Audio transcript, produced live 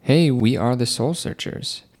Hey, we are the Soul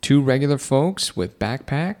Searchers. Two regular folks with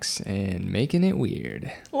backpacks and making it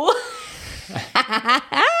weird.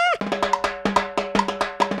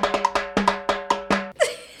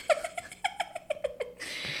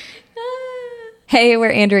 Hey,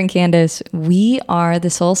 we're Andrew and Candace. We are the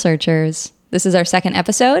Soul Searchers. This is our second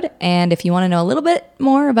episode, and if you want to know a little bit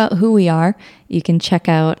more about who we are, you can check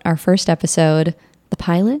out our first episode, the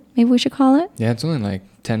pilot, maybe we should call it. Yeah, it's only like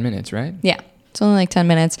 10 minutes, right? Yeah, it's only like 10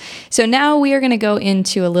 minutes. So now we are going to go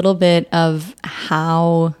into a little bit of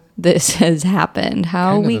how this has happened.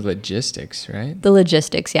 The logistics, right? The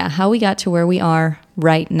logistics, yeah. How we got to where we are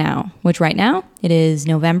right now, which right now, it is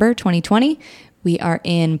November 2020. We are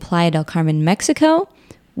in Playa del Carmen, Mexico.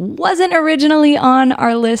 Wasn't originally on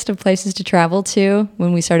our list of places to travel to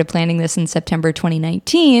when we started planning this in September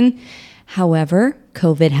 2019. However,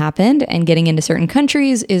 COVID happened and getting into certain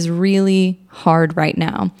countries is really hard right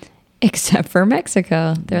now, except for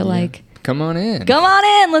Mexico. They're like, come on in. Come on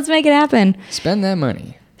in. Let's make it happen. Spend that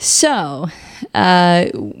money. So I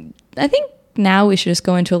think now we should just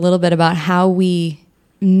go into a little bit about how we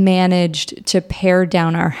managed to pare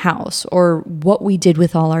down our house or what we did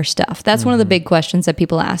with all our stuff. That's one of the big questions that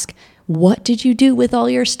people ask. What did you do with all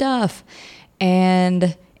your stuff?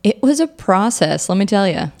 And it was a process, let me tell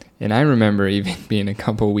you. And I remember even being a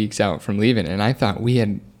couple weeks out from leaving, and I thought we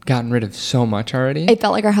had gotten rid of so much already. It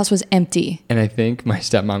felt like our house was empty. And I think my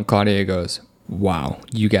stepmom, Claudia, goes, wow,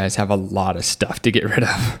 you guys have a lot of stuff to get rid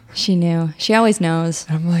of. She knew. She always knows.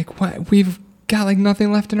 And I'm like, what? We've got like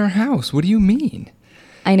nothing left in our house. What do you mean?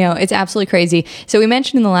 I know. It's absolutely crazy. So we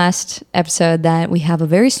mentioned in the last episode that we have a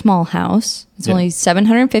very small house. It's only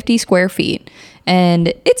 750 square feet. And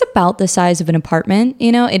it's about the size of an apartment.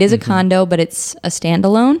 You know, it is a condo, but it's a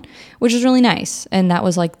standalone, which is really nice. And that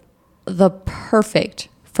was like the perfect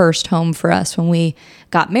first home for us when we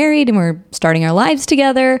got married and we're starting our lives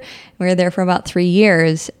together. We were there for about 3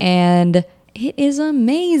 years. And it is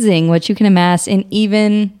amazing what you can amass in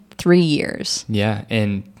even 3 years. Yeah.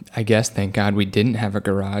 And I guess thank God we didn't have a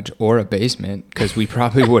garage or a basement because we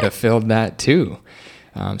probably would have filled that too.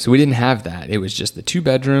 So we didn't have that. It was just the 2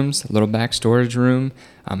 bedrooms, a little back storage room.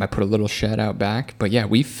 I put a little shed out back. But yeah,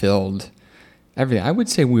 we filled everything. I would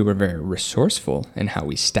say we were very resourceful in how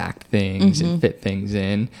we stacked things and fit things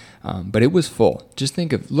in. But it was full. Just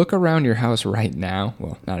look around your house right now.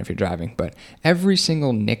 Well, not if you're driving, but every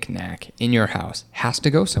single knickknack in your house has to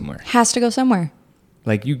go somewhere. Has to go somewhere.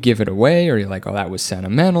 Like you give it away or you're like, oh, that was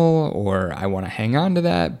sentimental or I want to hang on to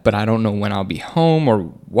that, but I don't know when I'll be home or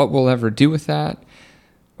what we'll ever do with that.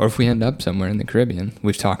 Or if we end up somewhere in the Caribbean.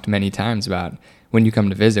 We've talked many times about when you come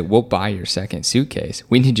to visit, we'll buy your second suitcase.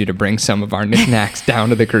 We need you to bring some of our knickknacks down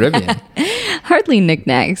to the Caribbean. Hardly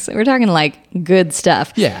knickknacks. We're talking like good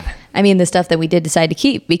stuff. Yeah. I mean, the stuff that we did decide to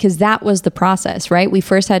keep because that was the process, right? We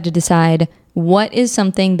first had to decide what is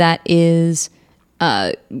something that is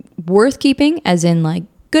worth keeping, as in like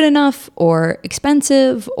good enough or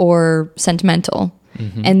expensive or sentimental.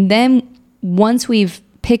 And then once we've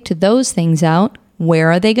picked those things out,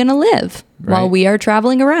 where are they going to live while we are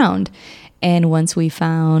traveling around? And once we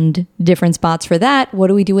found different spots for that, what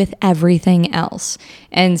do we do with everything else?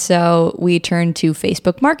 And so we turned to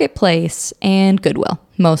Facebook Marketplace and Goodwill,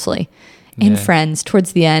 mostly, and friends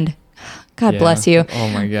towards the end. God bless you. Oh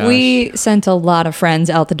my gosh. We sent a lot of friends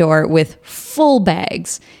out the door with full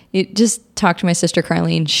bags. Just talk to my sister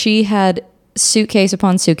Carlene. She had suitcase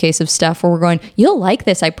upon suitcase of stuff where we're going, you'll like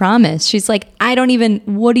this, I promise. She's like,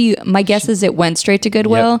 my guess is it went straight to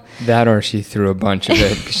Goodwill. Yep. That or she threw a bunch of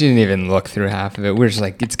it. She didn't even look through half of it. We're just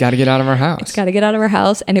like, it's got to get out of our house. It's got to get out of our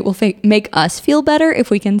house and it will make us feel better if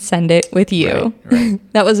we can send it with you. Right.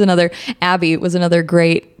 That was Abby was another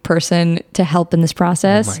great person to help in this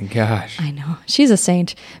process. Oh my gosh. I know. She's a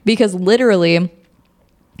saint because literally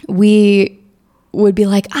we would be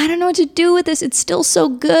like, I don't know what to do with this. It's still so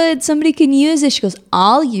good. Somebody can use it. She goes,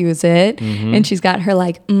 I'll use it. And she's got her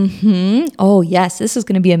like, oh yes, this is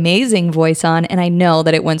going to be amazing voice on. And I know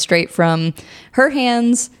that it went straight from her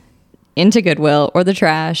hands into Goodwill or the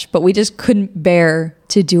trash, but we just couldn't bear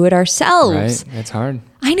to do it ourselves. Right. It's hard.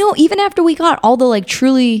 I know. Even after we got all the like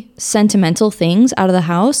truly sentimental things out of the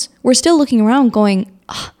house, we're still looking around going,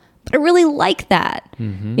 but I really like that,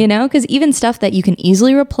 you know, because even stuff that you can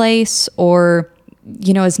easily replace or,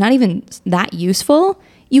 you know, is not even that useful,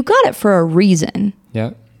 you got it for a reason.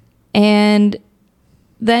 Yeah. And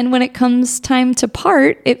then when it comes time to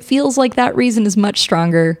part, it feels like that reason is much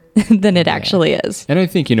stronger than it actually is. And I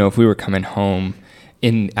think, you know, if we were coming home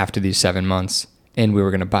after these 7 months and we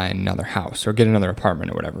were going to buy another house or get another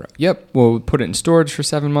apartment or whatever. Yep, we'll put it in storage for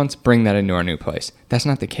 7 months, bring that into our new place. That's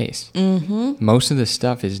not the case. Mm-hmm. Most of the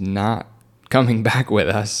stuff is not coming back with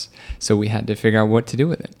us. So we had to figure out what to do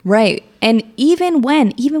with it. Right. And even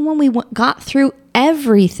when we got through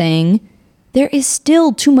everything, there is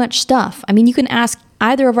still too much stuff. I mean, you can ask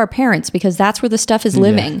either of our parents because that's where the stuff is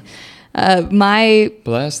living.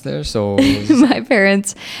 Bless their souls. My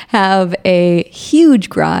parents have a huge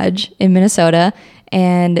garage in Minnesota,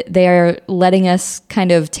 and they are letting us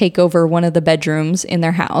kind of take over one of the bedrooms in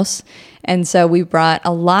their house. And so we brought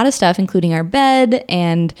a lot of stuff, including our bed,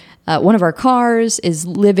 and one of our cars is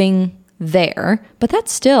living there. But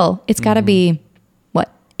that's still, it's got to be,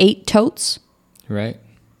 8 totes? Right.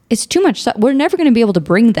 It's too much stuff. We're never going to be able to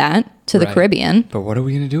bring that to the Caribbean. But what are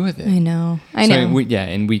we going to do with it? I know. And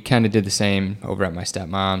we kind of did the same over at my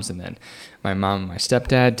stepmom's, and then my mom and my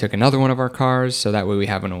stepdad took another one of our cars, so that way we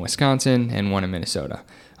have one in Wisconsin and one in Minnesota.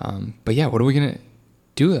 But yeah, what are we going to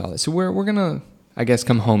do with all this? So we're going to, I guess,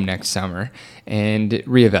 come home next summer and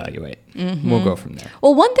reevaluate. We'll go from there.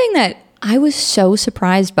 Well, one thing that I was so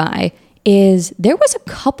surprised by is there was a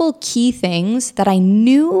couple key things that I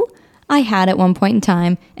knew I had at one point in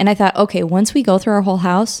time, and I thought, okay, once we go through our whole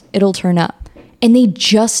house, it'll turn up. And they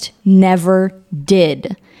just never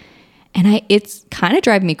did. And it's kind of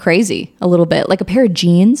driving me crazy a little bit. Like a pair of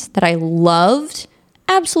jeans that I loved,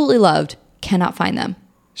 absolutely loved, cannot find them.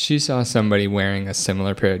 She saw somebody wearing a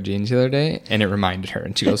similar pair of jeans the other day, and it reminded her,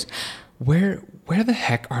 and she goes, where the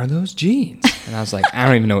heck are those jeans? And I was like, I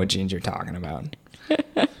don't even know what jeans you're talking about.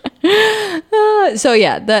 So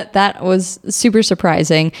yeah, that was super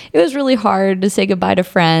surprising. It was really hard to say goodbye to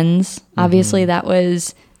friends. Obviously, that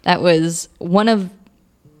was one of,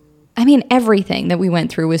 I mean, everything that we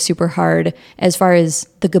went through was super hard as far as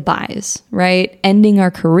the goodbyes, right? Ending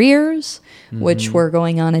our careers, which were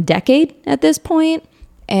going on a decade at this point.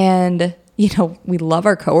 And, we love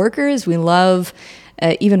our coworkers. We love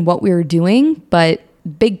even what we were doing, but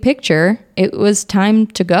big picture, it was time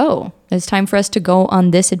to go. It was time for us to go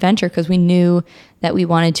on this adventure because we knew that we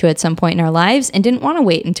wanted to at some point in our lives and didn't want to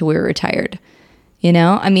wait until we were retired.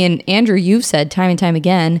 I mean, Andrew, you've said time and time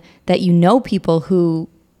again that people who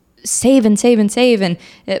save and save and save and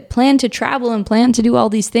plan to travel and plan to do all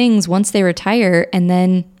these things once they retire, and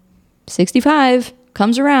then 65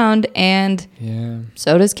 comes around and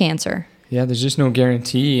so does cancer. Yeah, there's just no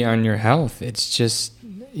guarantee on your health. It's just,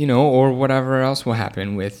 or whatever else will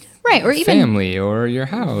happen with or even family or your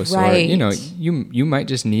house. Right. Or, you might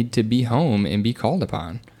just need to be home and be called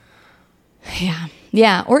upon. Yeah.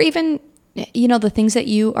 Yeah. Or even, the things that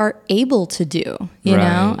you are able to do, you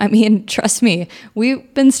know? I mean, trust me,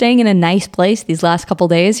 we've been staying in a nice place these last couple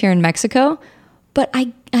days here in Mexico, but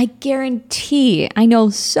I guarantee I know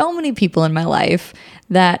so many people in my life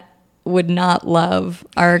that would not love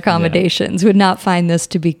our accommodations, would not find this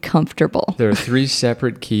to be comfortable. There are 3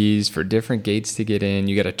 separate keys for different gates to get in.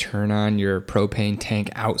 You got to turn on your propane tank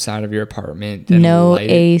outside of your apartment. Then no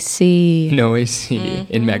AC. No AC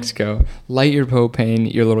in Mexico. Light your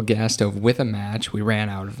propane, your little gas stove with a match. We ran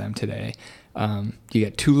out of them today. You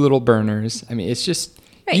got 2 little burners. I mean, it's just...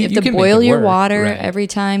 Right, you have to boil your water every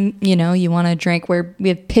time, you want to drink, where we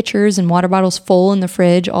have pitchers and water bottles full in the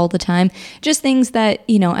fridge all the time. Just things that,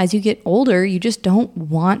 as you get older, you just don't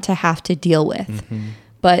want to have to deal with.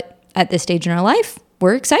 But at this stage in our life,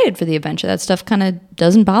 we're excited for the adventure. That stuff kind of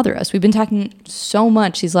doesn't bother us. We've been talking so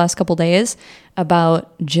much these last couple days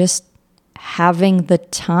about just having the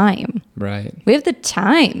time. Right. We have the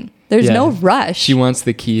time. There's no rush. She wants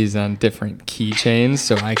the keys on different keychains,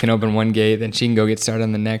 so I can open one gate, then she can go get started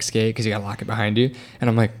on the next gate because you got to lock it behind you. And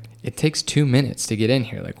I'm like, it takes 2 minutes to get in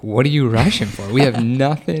here. Like, what are you rushing for? We have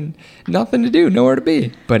nothing to do, nowhere to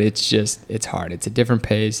be. But it's hard. It's a different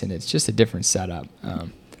pace, and it's just a different setup.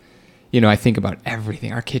 I think about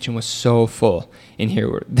everything. Our kitchen was so full. In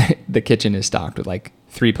here, the kitchen is stocked with like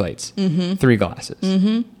 3 plates, 3 glasses.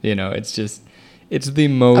 It's just... It's the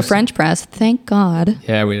most... A French press, thank God.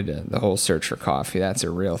 Yeah, we did the whole search for coffee. That's a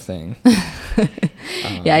real thing.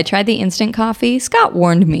 Yeah, I tried the instant coffee. Scott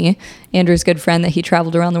warned me, Andrew's good friend that he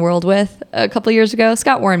traveled around the world with a couple of years ago.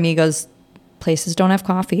 Scott warned me, he goes, places don't have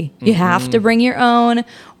coffee. You have to bring your own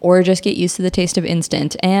or just get used to the taste of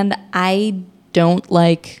instant. And I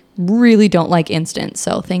really don't like instant.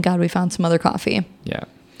 So thank God we found some other coffee. Yeah.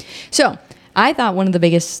 So I thought one of the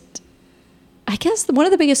biggest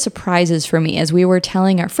surprises for me as we were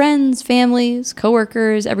telling our friends, families,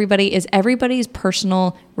 coworkers, everybody's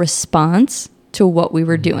personal response to what we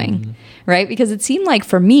were doing, right? Because it seemed like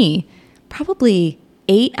for me, probably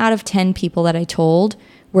 8 out of 10 people that I told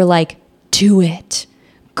were like, do it,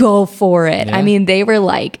 go for it. Yeah. I mean, they were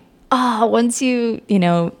like, once you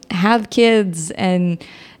have kids and,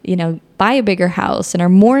 buy a bigger house and are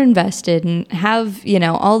more invested and have,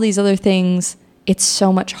 all these other things, it's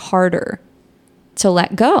so much harder to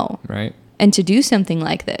let go Right. and to do something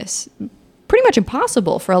like this. Pretty much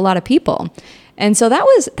impossible for a lot of people. And so that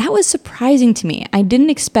was surprising to me. I didn't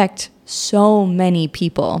expect so many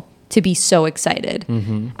people to be so excited.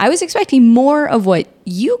 I was expecting more of what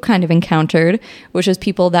you kind of encountered, which was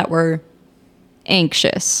people that were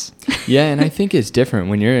anxious. Yeah, and I think it's different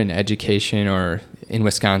when you're in education, or in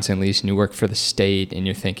Wisconsin at least, and you work for the state and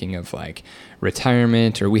you're thinking of like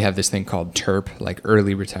retirement, or we have this thing called TERP, like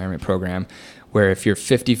early retirement program, where if you're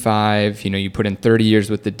 55, you put in 30 years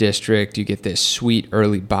with the district, you get this sweet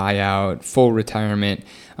early buyout, full retirement.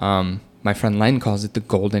 My friend Len calls it the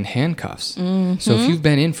golden handcuffs. So if you've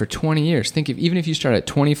been in for 20 years, even if you start at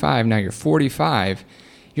 25, now you're 45,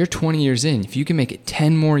 you're 20 years in. If you can make it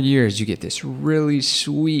 10 more years, you get this really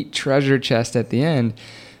sweet treasure chest at the end.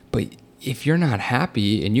 But if you're not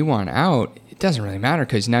happy and you want out, it doesn't really matter,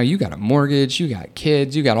 because now you got a mortgage, you got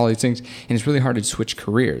kids, you got all these things, and it's really hard to switch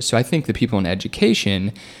careers. So I think the people in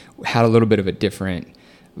education had a little bit of a different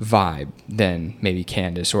vibe than maybe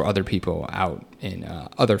Candace or other people out in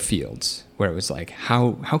other fields, where it was like,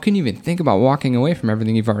 how can you even think about walking away from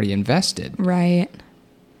everything you've already invested? Right.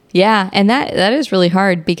 Yeah, and that is really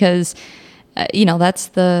hard, because that's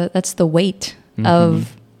the weight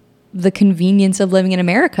of the convenience of living in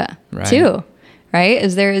America, right, too. Right?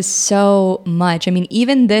 Is there is so much. I mean,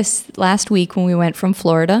 even this last week when we went from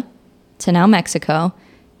Florida to now Mexico,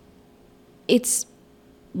 it's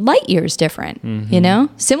light years different,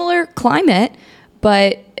 similar climate,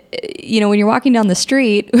 but when you're walking down the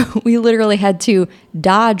street, we literally had to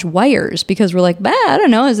dodge wires because we're like, I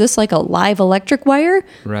don't know, is this like a live electric wire?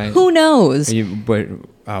 Right. Who knows?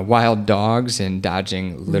 Wild dogs and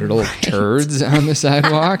dodging literal turds on the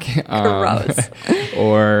sidewalk. Gross.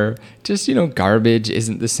 Or just, garbage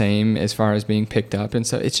isn't the same as far as being picked up. And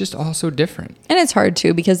so it's just all so different. And it's hard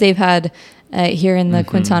too, because they've had here in the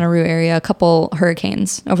Quintana Roo area a couple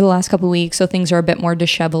hurricanes over the last couple of weeks. So things are a bit more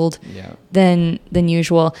disheveled than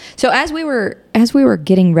usual. So as we were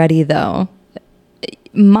getting ready though,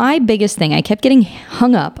 my biggest thing, I kept getting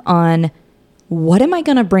hung up on, what am I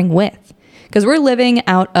going to bring with? Because we're living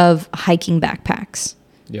out of hiking backpacks,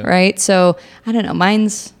 right? So I don't know,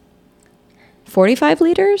 mine's 45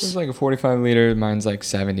 liters. It's like a 45 liter. Mine's like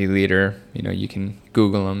 70 liter. You can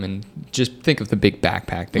Google them and just think of the big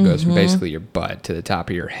backpack that goes from basically your butt to the top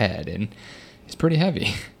of your head, and it's pretty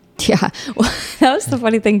heavy. Yeah, well, that was the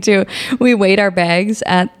funny thing too. We weighed our bags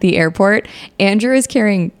at the airport. Andrew is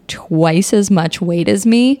carrying twice as much weight as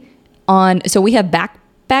me so we have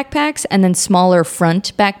backpacks and then smaller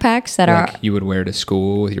front backpacks that like you would wear to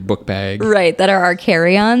school with your book bag. Right, that are our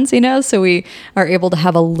carry-ons, so we are able to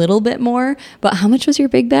have a little bit more. But how much was your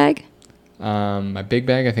big bag? My big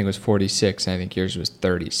bag, I think, was 46, and I think yours was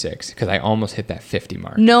 36, because I almost hit that 50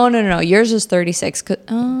 mark. No. Yours was 36.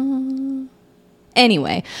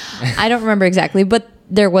 Anyway, I don't remember exactly, but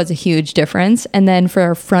there was a huge difference. And then for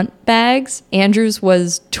our front bags, Andrew's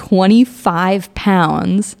was 25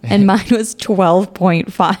 pounds and mine was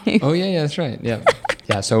 12.5. Oh, yeah, that's right. Yeah.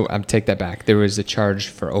 Yeah, so I'll take that back. There was a charge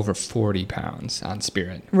for over 40 pounds on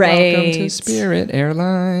Spirit. Right. Welcome to Spirit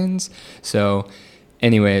Airlines. So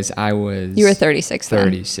anyways, You were 36 then.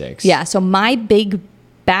 36. Yeah, so my big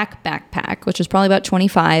backpack, which was probably about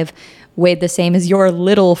 25, weighed the same as your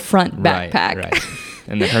little front backpack. Right.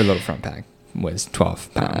 And then her little front pack was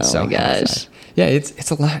 12 pounds. Oh my gosh. Yeah,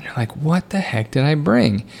 it's a lot. And you're like, what the heck did I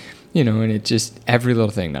bring? And it just, every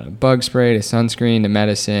little thing, not a bug spray, to sunscreen, to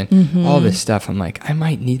medicine, all this stuff. I'm like, I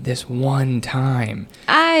might need this one time.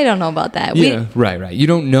 I don't know about that. Right. You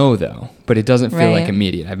don't know though, but it doesn't feel like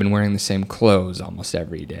immediate. I've been wearing the same clothes almost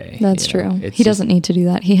every day. That's true. He doesn't need to do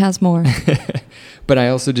that. He has more. But I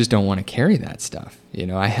also just don't want to carry that stuff.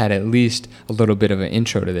 I had at least a little bit of an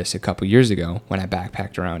intro to this a couple years ago when I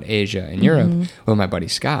backpacked around Asia and Europe with my buddy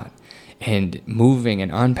Scott. And moving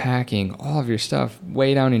and unpacking all of your stuff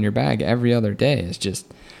way down in your bag every other day is it's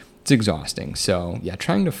exhausting. So yeah,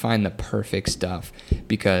 trying to find the perfect stuff,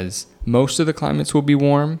 because most of the climates will be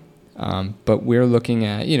warm. But we're looking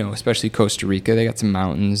at, especially Costa Rica, they got some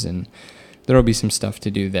mountains, and there'll be some stuff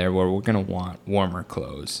to do there where we're going to want warmer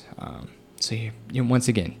clothes. So once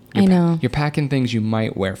again, you're packing things you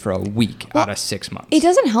might wear for a week out of 6 months. It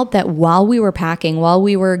doesn't help that while we were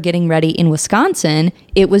getting ready in Wisconsin,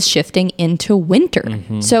 it was shifting into winter.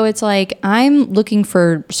 So it's like, I'm looking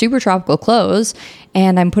for super tropical clothes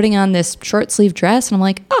and I'm putting on this short sleeve dress and I'm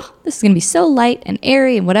like, oh, this is going to be so light and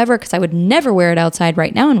airy and whatever, because I would never wear it outside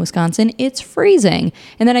right now in Wisconsin. It's freezing.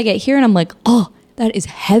 And then I get here and I'm like, oh, that is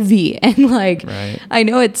heavy. And I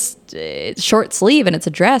know it's short sleeve and it's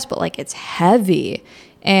a dress, but it's heavy.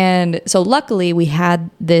 And so luckily we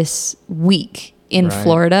had this week in Right.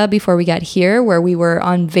 Florida before we got here, where we were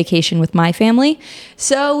on vacation with my family.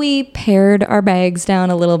 So we pared our bags down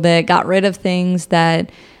a little bit, got rid of things that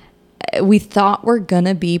we thought were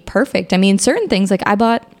gonna be perfect. I mean, certain things, like I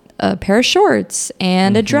bought a pair of shorts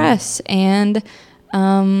and a dress, and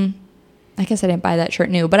I guess I didn't buy that shirt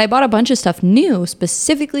new, but I bought a bunch of stuff new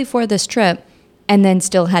specifically for this trip, and then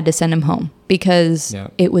still had to send them home because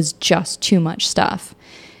Yep. it was just too much stuff.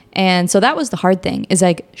 And so that was the hard thing, is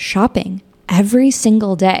like shopping every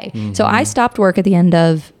single day. So I stopped work at the end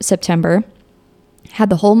of September, had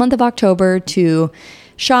the whole month of October to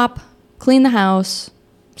shop, clean the house,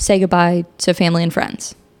 say goodbye to family and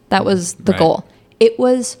friends. That was the Right. goal. It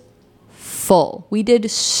was full. We did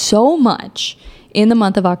so much in the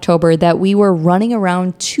month of October that we were running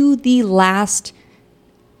around to the last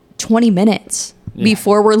 20 minutes Yeah.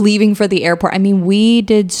 before we're leaving for the airport. I mean, we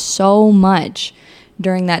did so much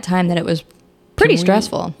during that time that it was pretty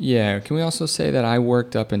stressful. Yeah. Can we also say that I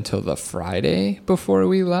worked up until the Friday before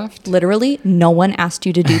we left? Literally, no one asked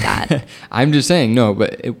you to do that. I'm just saying, no,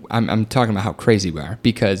 but I'm talking about how crazy we are,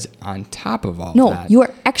 because on top of all No, that. you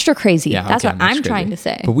are extra crazy. Yeah, That's okay, what I'm extra trying crazy. to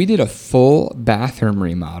say. But we did a full bathroom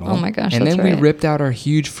remodel. Oh my gosh, And that's then we right. ripped out our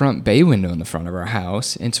huge front bay window in the front of our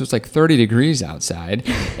house. And so it's like 30 degrees outside,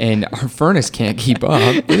 and our furnace can't keep up.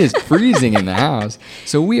 It is freezing in the house.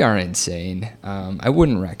 So we are insane. I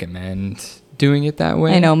wouldn't recommend doing it that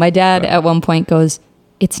way. I know. My dad But- at one point goes,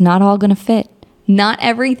 "It's not all going to fit. Not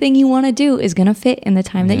everything you want to do is going to fit in the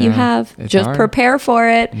time that you Yeah, have. it's Just hard. prepare for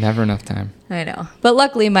it." Never enough time. I know. But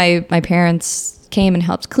luckily, my parents came and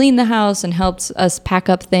helped clean the house and helped us pack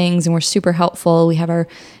up things, and were super helpful. We have our,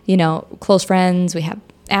 close friends. We have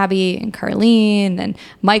Abby and Carlene, and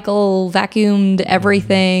Michael vacuumed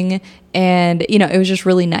everything. And, it was just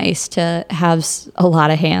really nice to have a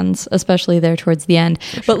lot of hands, especially there towards the end.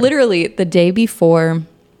 But literally the day before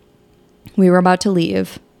we were about to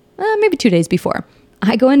leave, maybe 2 days before,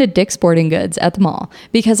 I go into Dick's Sporting Goods at the mall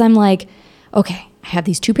because I'm like, okay, I have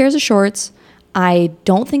these 2 pairs of shorts. I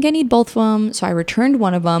don't think I need both of them. So I returned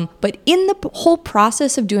one of them. But in the whole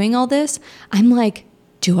process of doing all this, I'm like,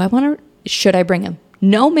 should I bring them?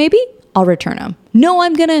 No, maybe I'll return them. No,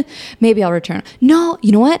 maybe I'll return them. No,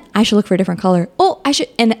 you know what? I should look for a different color. Oh, I should.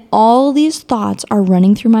 And all these thoughts are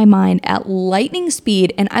running through my mind at lightning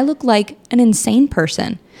speed. And I look like an insane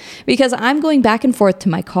person because I'm going back and forth to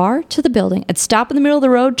my car, to the building. I'd stop in the middle of the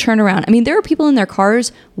road, turn around. I mean, there are people in their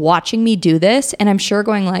cars watching me do this. And I'm sure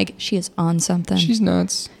going like, she is on something. She's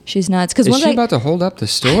nuts. She's nuts. Because Is she about to hold up the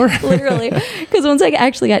store? literally, because once I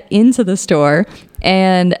actually got into the store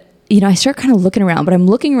and I start kind of looking around, but I'm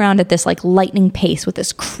looking around at this like lightning pace with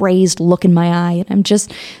this crazed look in my eye. And I'm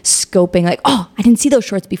just scoping like, oh, I didn't see those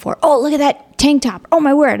shorts before. Oh, look at that tank top. Oh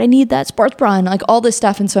my word, I need that sports bra and like all this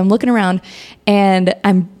stuff. And so I'm looking around and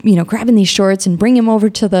I'm, grabbing these shorts and bringing them over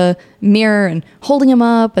to the mirror and holding them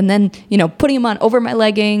up and then, putting them on over my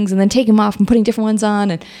leggings and then taking them off and putting different ones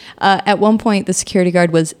on. And at one point, the security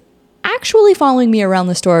guard was actually following me around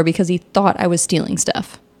the store because he thought I was stealing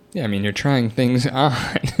stuff. Yeah, I mean, you're trying things on,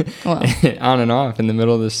 Well. on and off in the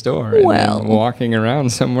middle of the store, and Well. then walking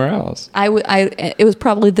around somewhere else. It was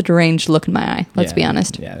probably the deranged look in my eye. Let's Yeah, be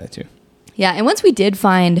honest. Yeah, that too. Yeah, and once we did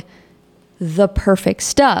find the perfect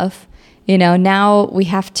stuff, now we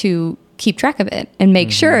have to keep track of it and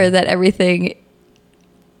make sure that everything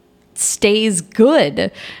stays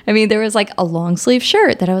good. I mean, there was like a long sleeve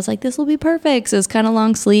shirt that I was like, this will be perfect. So it's kind of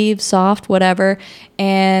long sleeve, soft, whatever.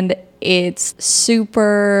 And it's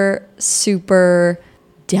super, super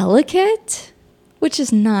delicate, which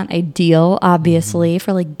is not ideal, obviously,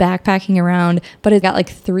 for like backpacking around. But it got like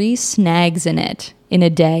 3 snags in it in a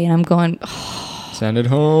day. And I'm going, oh, Send it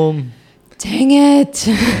home. dang it.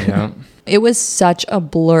 Yeah. It was such a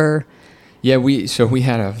blur. Yeah, we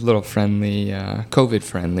had a little friendly,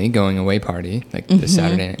 COVID-friendly going away party, like this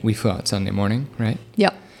Saturday night. We flew out Sunday morning, right?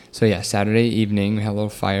 Yep. So yeah, Saturday evening, we had a little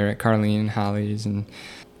fire at Carlene and Holly's, and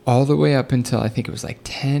all the way up until I think it was like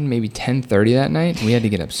 10, maybe 10:30 that night. We had to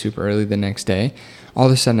get up super early the next day. All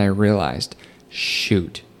of a sudden I realized,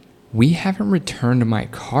 shoot, we haven't returned my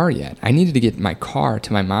car yet. I needed to get my car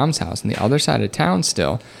to my mom's house on the other side of town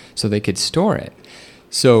still so they could store it.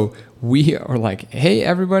 So we are like, hey,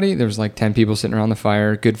 everybody. There's like 10 people sitting around the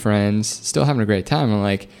fire, good friends, still having a great time. I'm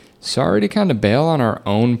like, sorry to kind of bail on our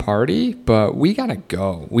own party, but we got to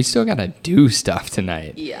go. We still got to do stuff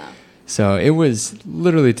tonight. Yeah. So it was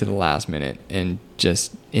literally to the last minute and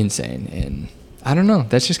just insane. And I don't know.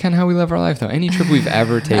 That's just kind of how we live our life, though. Any trip we've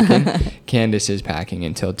ever taken, Candace is packing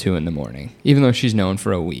until 2 a.m. Even though she's known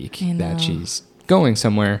for a week I know. that she's going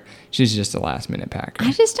somewhere, she's just a last-minute packer.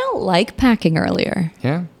 I just don't like packing earlier.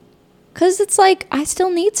 Yeah. Because it's like, I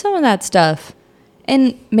still need some of that stuff.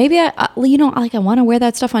 And maybe I want to wear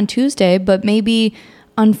that stuff on Tuesday, but maybe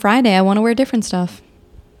on Friday I want to wear different stuff.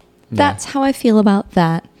 Yeah. That's how I feel about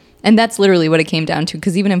that. And that's literally what it came down to.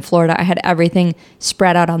 Because even in Florida, I had everything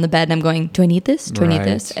spread out on the bed, and I'm going, do I need this? Do I need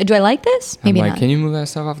this? Do I like this? Maybe I'm like, not. can you move that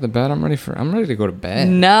stuff off the bed? I'm ready to go to bed.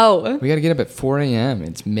 No. We got to get up at 4 a.m.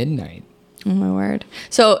 It's midnight. Oh my word.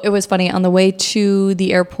 So it was funny on the way to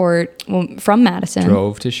the airport from Madison.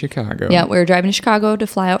 Drove to Chicago. Yeah, we were driving to Chicago to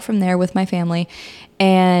fly out from there with my family.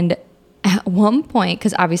 And at one point,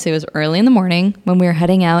 because obviously it was early in the morning when we were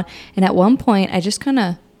heading out, and at one point I just kind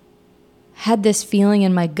of had this feeling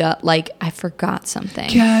in my gut like I forgot something.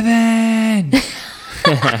 Kevin!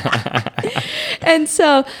 And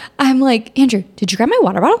so I'm like, Andrew, did you grab my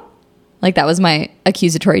water bottle? Like that was my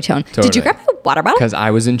accusatory tone. Totally. Did you grab my water bottle? Because I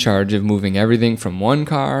was in charge of moving everything from one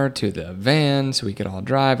car to the van so we could all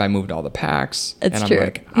drive. I moved all the packs. It's and true. I'm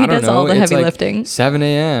like, He I don't does know. all the It's heavy like lifting. 7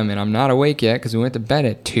 a.m. and I'm not awake yet because we went to bed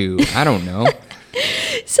at 2. I don't know.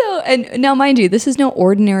 So, and now mind you, this is no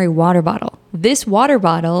ordinary water bottle. This water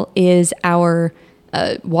bottle is our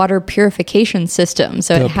water purification system.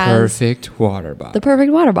 So The it has perfect water bottle. the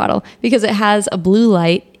perfect water bottle because it has a blue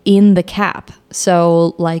light in the cap.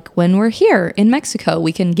 So like when we're here in Mexico,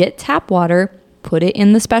 we can get tap water, put it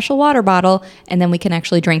in the special water bottle, and then we can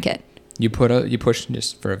actually drink it. You push,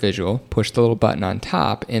 just for a visual, push the little button on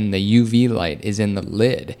top and the UV light is in the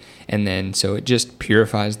lid. And then so it just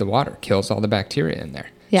purifies the water, kills all the bacteria in there.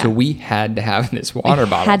 Yeah. So we had to have this water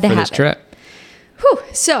bottle had to for have this it. trip. Whew.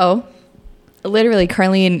 So literally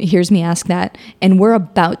Carlene hears me ask that, and we're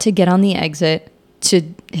about to get on the exit to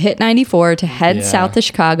hit 94 to head Yeah. south to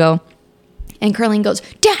Chicago. And Carlene goes,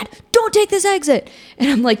 Dad, don't take this exit.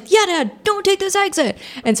 And I'm like, yeah, Dad, don't take this exit.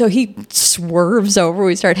 And so he swerves over.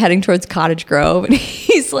 We start heading towards Cottage Grove. And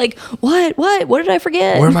he's like, what did I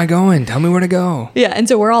forget? Where am I going? Tell me where to go. Yeah. And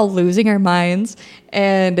so we're all losing our minds.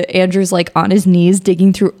 And Andrew's like on his knees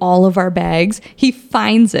digging through all of our bags. He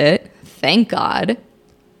finds it. Thank God.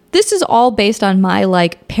 This is all based on my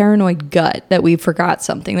like paranoid gut that we forgot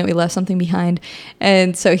something, that we left something behind.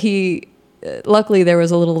 And so luckily there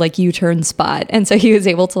was a little like U-turn spot. And so he was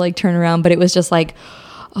able to like turn around, but it was just like,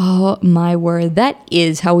 oh my word, that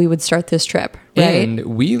is how we would start this trip. Right?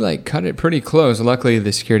 And we like cut it pretty close. Luckily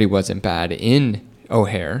the security wasn't bad in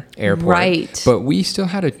O'Hare Airport. Right. But we still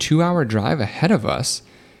had a 2-hour drive ahead of us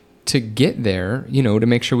to get there, to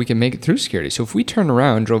make sure we can make it through security. So if we turned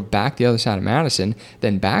around, drove back the other side of Madison,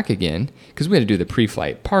 then back again, because we had to do the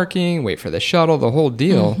pre-flight parking, wait for the shuttle, the whole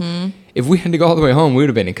deal. Mm-hmm. If we had to go all the way home, we would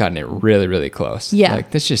have been cutting it really, really close. Yeah.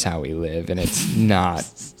 Like, that's just how we live, and it's not,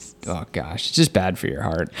 oh gosh, it's just bad for your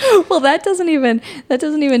heart. Well, that doesn't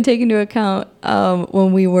even take into account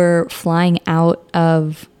when we were flying out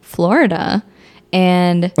of Florida.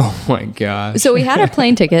 And Oh my gosh. so we had our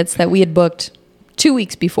plane tickets that we had booked 2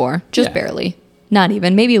 weeks before, just barely, not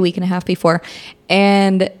even, maybe a week and a half before.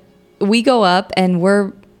 And we go up and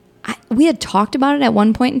we had talked about it at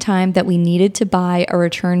one point in time that we needed to buy a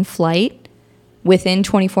return flight within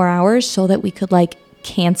 24 hours so that we could like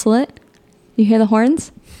cancel it. You hear the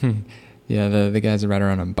horns? Yeah, the guys that ride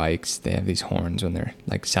around on bikes, they have these horns when they're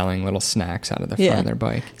like selling little snacks out of the front of their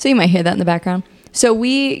bike. So you might hear that in the background. So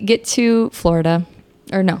we get to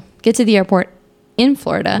get to the airport in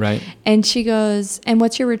Florida. Right. And she goes, and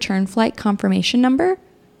what's your return flight confirmation number?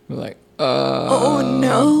 We're like, Oh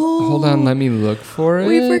no. hold on, let me look for it.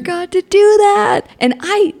 We forgot to do that. And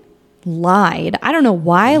I lied. I don't know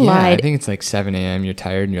why I lied. I think it's like 7 a.m. You're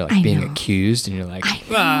tired and you're like being accused and you're like,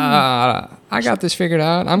 I got this figured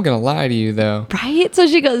out. I'm going to lie to you though. Right? So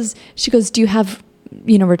she goes, do you have,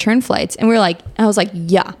 return flights? And I was like,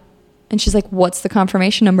 yeah. And she's like, what's the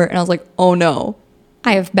confirmation number? And I was like, oh no.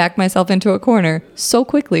 I have backed myself into a corner so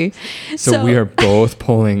quickly. So we are both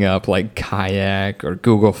pulling up like Kayak or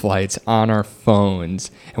Google Flights on our phones.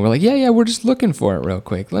 And we're like, yeah, we're just looking for it real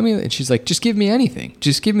quick. And she's like, just give me anything.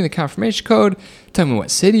 Just give me the confirmation code. Tell me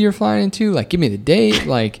what city you're flying into. Like, give me the date.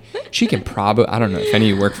 Like, she can probably, I don't know if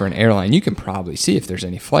any of you work for an airline, you can probably see if there's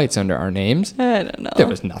any flights under our names. I don't know. There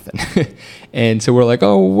was nothing. And so we're like,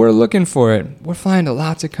 oh, we're looking for it. We're flying to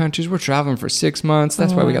lots of countries. We're traveling for 6 months.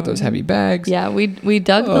 That's why we got those heavy bags. Yeah, we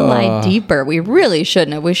dug the lie deeper. We really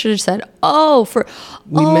shouldn't have. We should have said,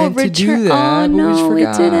 we meant to do that, but we just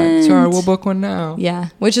forgot. we didn't. Sorry, we'll book one now. Yeah,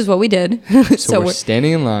 which is what we did. So we're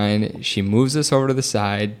standing in line. She moves us over to the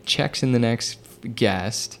side, checks in the next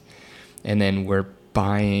guest, and then we're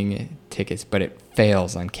buying tickets, but it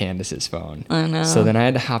fails on Candace's phone. I know. So then I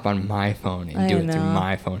had to hop on my phone and do it through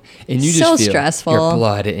my phone. And you So just feel stressful. your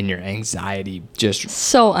blood and your anxiety just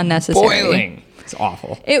so unnecessary. boiling. It's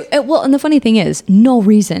awful. Well, and the funny thing is, no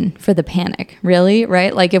reason for the panic, really,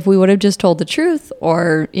 right? Like if we would have just told the truth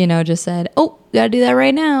or, just said, oh, gotta do that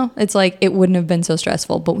right now. It's like, it wouldn't have been so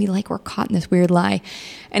stressful, but we were caught in this weird lie.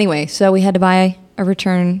 Anyway, so we had to buy a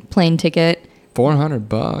return plane ticket.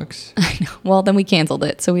 $400. I know. Well, then we canceled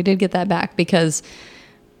it. So we did get that back because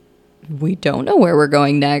we don't know where we're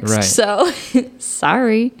going next. Right. So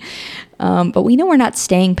sorry. But we know we're not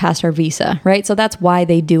staying past our visa, right? So that's why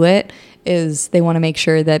they do it, is they want to make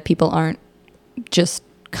sure that people aren't just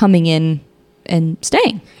coming in and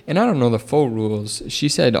staying. And I don't know the full rules. She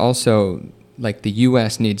said also, like, the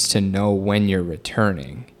U.S. needs to know when you're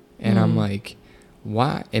returning. And I'm like,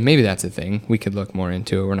 why? And maybe that's a thing. We could look more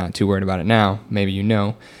into it. We're not too worried about it now. Maybe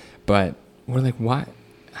But we're like, why?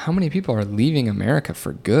 How many people are leaving America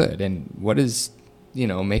for good? And what is,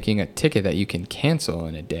 making a ticket that you can cancel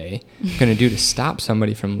in a day going to do to stop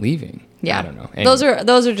somebody from leaving? Yeah. I don't know. Anyway.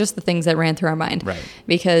 Those are just the things that ran through our mind. Right.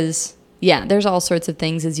 Because, there's all sorts of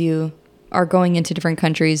things as you are going into different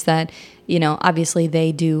countries that, obviously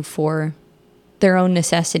they do for their own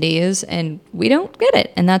necessities and we don't get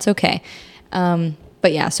it. And that's okay.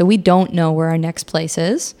 So we don't know where our next place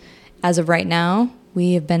is. As of right now,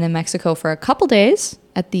 we have been in Mexico for a couple days.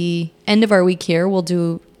 At the end of our week here, we'll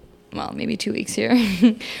do, maybe 2 weeks here.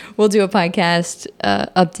 We'll do a podcast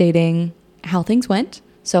updating how things went.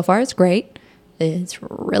 So far, it's great. It's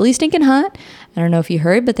really stinking hot. I don't know if you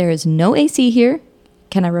heard, but there is no AC here.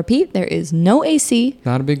 Can I repeat? There is no AC.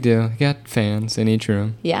 Not a big deal. You got fans in each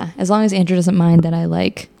room. Yeah, as long as Andrew doesn't mind that I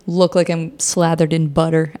look like I'm slathered in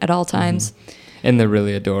butter at all times. Mm-hmm. And the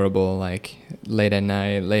really adorable, late at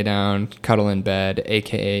night, lay down, cuddle in bed,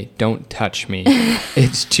 AKA, don't touch me.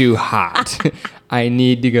 It's too hot. I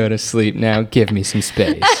need to go to sleep now. Give me some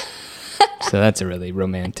space. So that's a really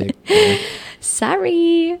romantic thing.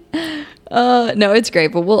 Sorry. No, it's great,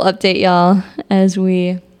 but we'll update y'all as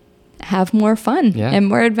we have more fun and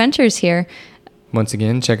more adventures here. Once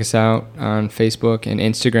again, check us out on Facebook and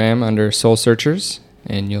Instagram under Soul Searchers,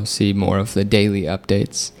 and you'll see more of the daily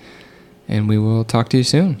updates. And we will talk to you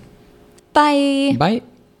soon. Bye. Bye.